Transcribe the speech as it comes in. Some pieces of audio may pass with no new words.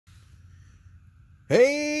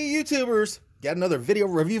Hey YouTubers, got another video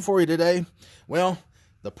review for you today. Well,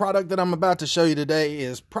 the product that I'm about to show you today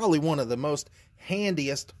is probably one of the most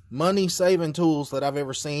handiest money-saving tools that I've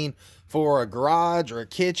ever seen for a garage or a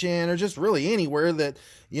kitchen or just really anywhere that,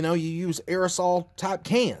 you use aerosol type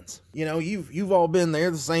cans. You've all been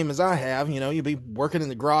there the same as I have. You'll be working in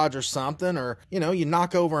the garage or something, or, you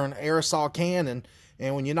knock over an aerosol can and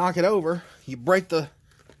when you knock it over, you break the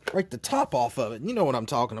top off of it. You know what I'm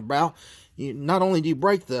talking about. Not only do you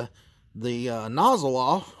break the nozzle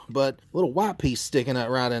off, but a little white piece sticking up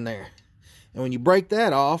right in there. And when you break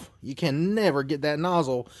that off, you can never get that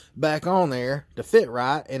nozzle back on there to fit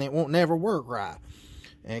right, and it won't never work right.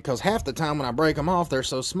 And because half the time when I break them off, they're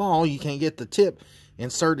so small, you can't get the tip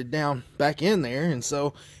inserted down back in there. And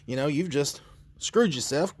so, you've just screwed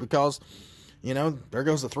yourself because, there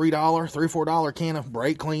goes the $4 can of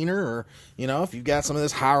brake cleaner, or, if you've got some of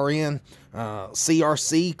this higher end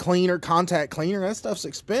CRC cleaner, contact cleaner, that stuff's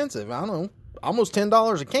expensive. I don't know, almost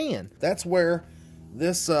 $10 a can. That's where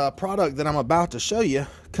this product that I'm about to show you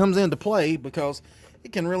comes into play, because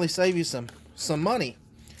it can really save you some money.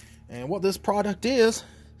 And what this product is,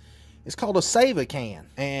 it's called a Save-A-Can,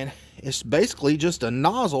 and it's basically just a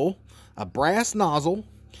nozzle, a brass nozzle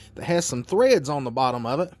that has some threads on the bottom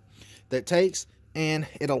of it that takes and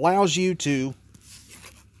it allows you to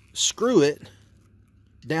screw it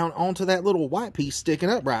down onto that little white piece sticking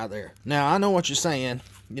up right there. Now, I know what you're saying.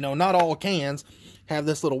 Not all cans have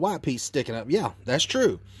this little white piece sticking up. Yeah, that's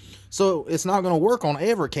true. So it's not going to work on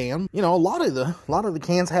every can. A lot of the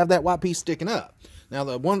cans have that white piece sticking up. Now,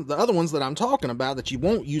 the other ones that I'm talking about that you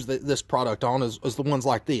won't use this product on is the ones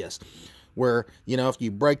like this, where if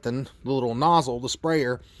you break the little nozzle, the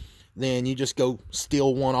sprayer, then you just go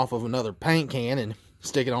steal one off of another paint can and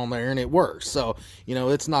stick it on there and it works. So,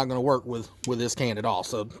 it's not going to work with this can at all.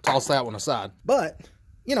 So toss that one aside. But,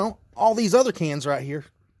 all these other cans right here,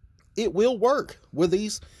 it will work with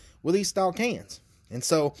these style cans. And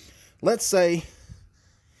so let's say,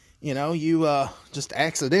 you just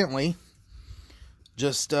accidentally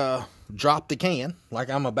drop the can like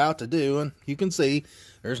I'm about to do, and you can see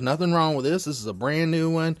there's nothing wrong with this. This is a brand new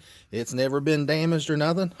one. It's never been damaged or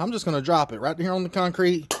nothing. I'm just going to drop it right here on the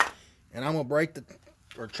concrete, and I'm going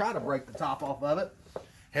to try to break the top off of it.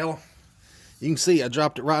 Hell, you can see I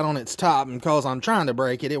dropped it right on its top, and because I'm trying to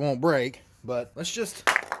break it, it won't break. But let's just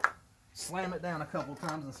slam it down a couple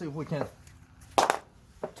times and see if we can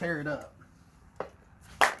tear it up.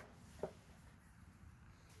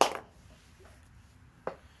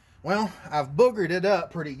 Well, I've boogered it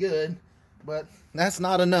up pretty good, but that's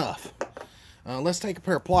not enough. Let's take a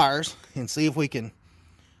pair of pliers and see if we can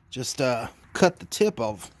just cut the tip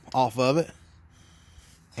off of it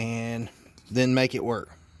and then make it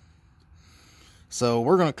work. So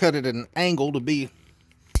we're going to cut it at an angle to be,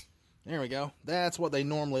 there we go. That's what they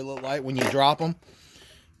normally look like when you drop them.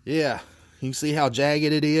 Yeah, you can see how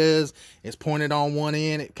jagged it is. It's pointed on one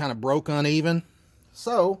end. It kind of broke uneven.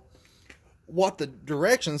 So what the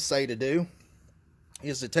directions say to do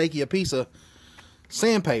is to take you a piece of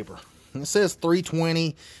sandpaper. And it says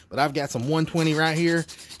 320, but I've got some 120 right here.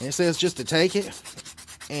 And it says just to take it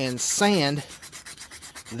and sand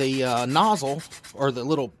the nozzle, or the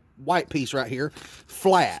little white piece right here,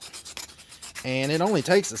 flat. And it only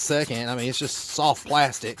takes a second. I mean, it's just soft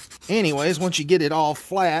plastic. Anyways, once you get it all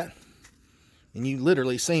flat, and you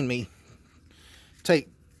literally seen me take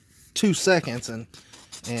 2 seconds, and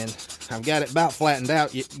I've got it about flattened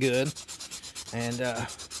out good. And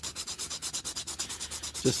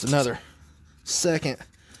just another second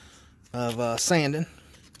of sanding.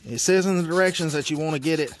 It says in the directions that you want to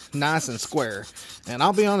get it nice and square. And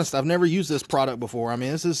I'll be honest, I've never used this product before. I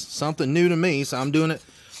mean, this is something new to me, so I'm doing it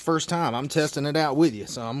first time. I'm testing it out with you.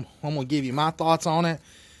 So I'm going to give you my thoughts on it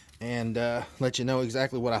and let you know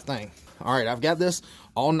exactly what I think. All right, I've got this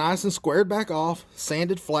all nice and squared back off,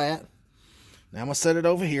 sanded flat. Now I'm going to set it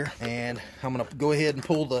over here, and I'm going to go ahead and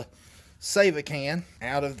pull the Save-A-Can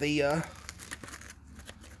out of the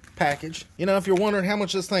package. If you're wondering how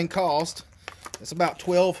much this thing cost, it's about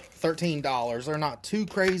 $12, $13. They're not too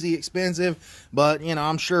crazy expensive, but,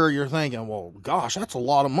 I'm sure you're thinking, well, gosh, that's a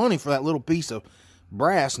lot of money for that little piece of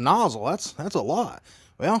brass nozzle. That's a lot.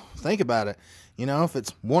 Well, think about it. If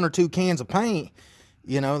it's 1 or 2 cans of paint,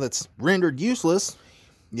 that's rendered useless,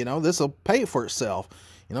 this will pay for itself.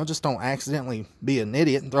 Just don't accidentally be an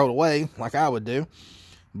idiot and throw it away like I would do.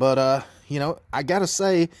 But, I gotta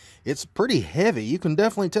say, it's pretty heavy. You can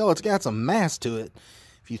definitely tell it's got some mass to it.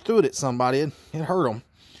 If you threw it at somebody, it hurt them.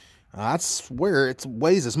 I swear it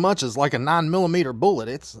weighs as much as like a 9mm bullet.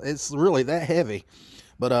 It's really that heavy.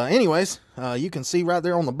 But anyways, you can see right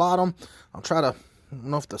there on the bottom, I'll try to I don't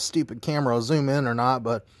know if the stupid camera will zoom in or not,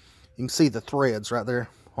 but you can see the threads right there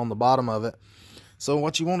on the bottom of it. So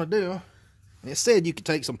what you want to do, it said you could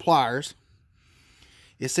take some pliers.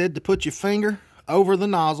 It said to put your finger over the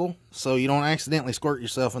nozzle so you don't accidentally squirt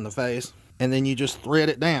yourself in the face, and then you just thread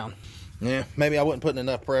it down. Yeah, maybe I wasn't putting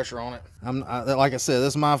enough pressure on it. Like I said,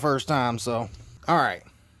 this is my first time, so. All right.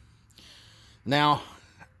 Now,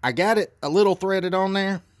 I got it a little threaded on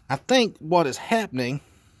there. I think what is happening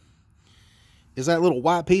is that little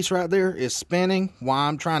white piece right there is spinning while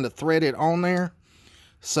I'm trying to thread it on there.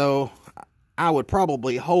 So I would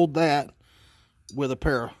probably hold that with a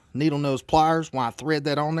pair of needle nose pliers while I thread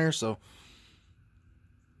that on there, so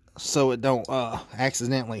it don't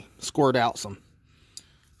accidentally squirt out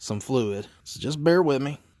some fluid. So just bear with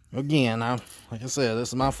me. Again, like I said, this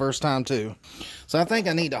is my first time too. So I think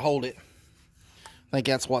I need to hold it. I think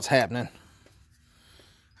that's what's happening.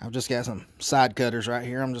 I've just got some side cutters right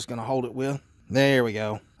here I'm just going to hold it with. There we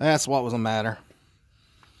go. That's what was the matter.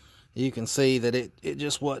 You can see that it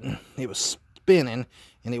just wasn't, it was spinning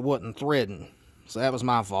and it wasn't threading. So that was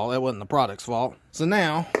my fault. That wasn't the product's fault. So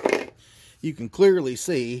now you can clearly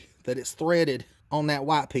see that it's threaded on that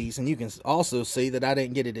white piece, and you can also see that I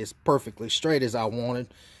didn't get it as perfectly straight as I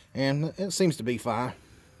wanted, and it seems to be fine.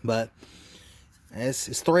 But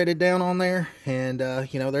it's threaded down on there, and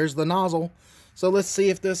you know, there's the nozzle. So let's see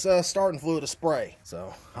if this starting fluid will spray.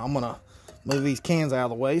 So I'm gonna move these cans out of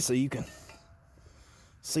the way so you can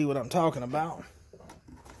see what I'm talking about.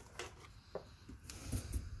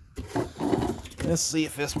 Let's see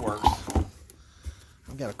if this works.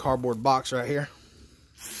 I've got a cardboard box right here.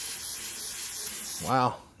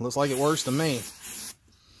 Wow, looks like it works to me.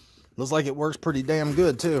 Looks like it works pretty damn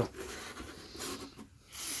good too.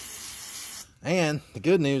 And the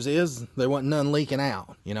good news is there wasn't none leaking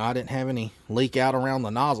out. You know, I didn't have any leak out around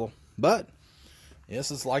the nozzle. But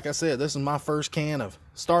this is, like I said, this is my first can of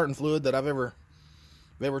starting fluid that I've ever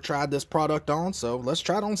tried this product on. So let's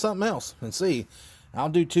try it on something else and see. I'll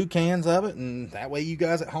do 2 cans of it, and that way you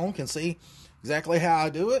guys at home can see exactly how I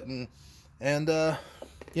do it, and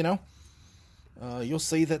you know, you'll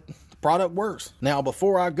see that the product works. Now,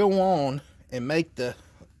 before I go on and make the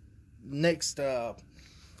next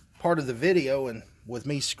part of the video, and with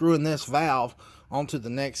me screwing this valve onto the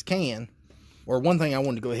next can, or one thing I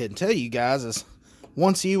wanted to go ahead and tell you guys is,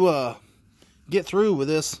 once you get through with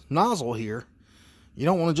this nozzle here, you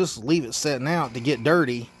don't want to just leave it setting out to get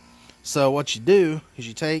dirty. So what you do is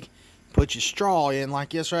you put your straw in like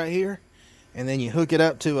this right here, and then you hook it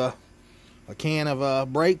up to a can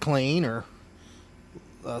of brake clean or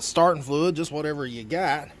starting fluid, just whatever you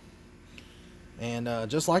got, and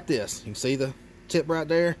just like this. You can see the tip right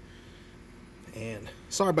there. And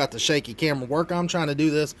sorry about the shaky camera work. I'm trying to do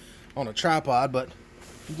this on a tripod, but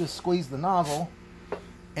you just squeeze the nozzle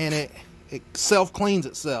and it self cleans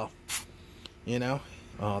itself, you know.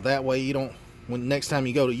 That way you don't, when next time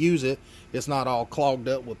you go to use it, it's not all clogged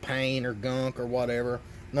up with paint or gunk or whatever.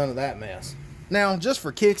 None of that mess. Now, just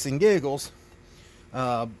for kicks and giggles,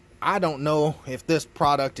 I don't know if this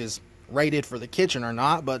product is rated for the kitchen or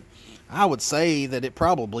not, but I would say that it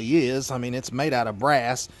probably is. I mean, it's made out of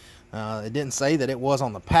brass. It didn't say that it was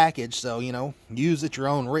on the package, so, you know, use at your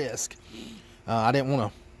own risk. I didn't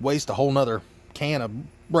want to waste a whole nother can of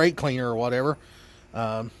brake cleaner or whatever,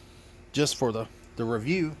 just for the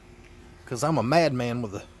review, because I'm a madman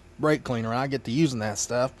with the brake cleaner. I get to using that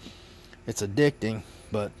stuff. It's addicting.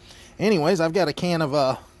 But anyways, I've got a can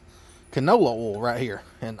of canola oil right here,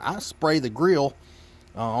 and I spray the grill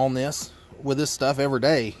on this with this stuff every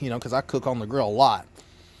day, you know, because I cook on the grill a lot.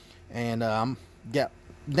 And I'm got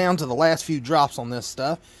down to the last few drops on this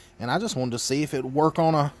stuff, and I just wanted to see if it would work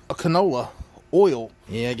on a canola oil.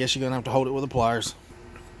 Yeah, I guess you're gonna have to hold it with the pliers.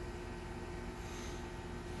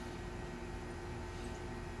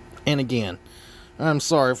 And again, I'm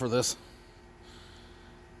sorry for this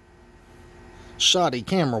shoddy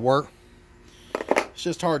camera work. It's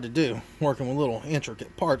just hard to do working with little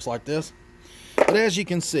intricate parts like this. But as you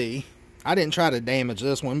can see, I didn't try to damage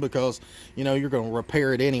this one because, you know, you're going to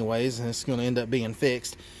repair it anyways, and it's going to end up being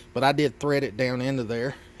fixed. But I did thread it down into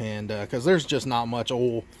there, and because there's just not much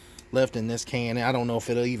oil left in this can. I don't know if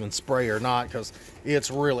it'll even spray or not because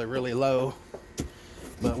it's really, really low.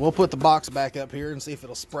 But we'll put the box back up here and see if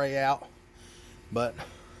it'll spray out. But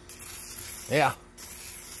yeah,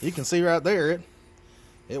 you can see right there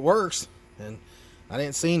it works, and I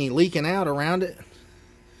didn't see any leaking out around it.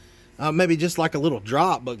 Maybe just like a little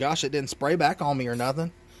drop, but gosh, it didn't spray back on me or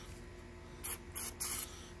nothing.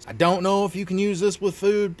 I don't know if you can use this with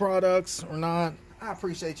food products or not. I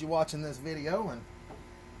appreciate you watching this video, and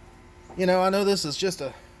you know, I know this is just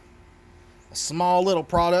a a small little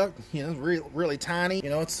product, you know, really tiny. You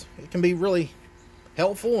know, it can be really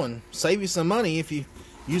helpful and save you some money if you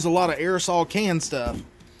use a lot of aerosol can stuff.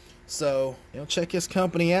 So, you know, check this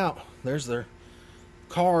company out. There's their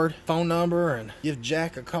card, phone number, and give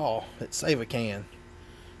Jack a call at Save a Can.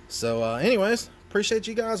 So anyways, appreciate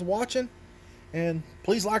you guys watching, and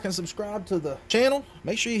please like and subscribe to the channel.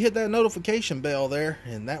 Make sure you hit that notification bell there,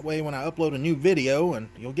 and that way when I upload a new video, and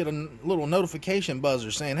you'll get a little notification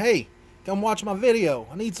buzzer saying, hey, come watch my video,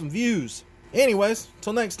 I need some views. Anyways,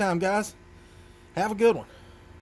 till next time guys, have a good one.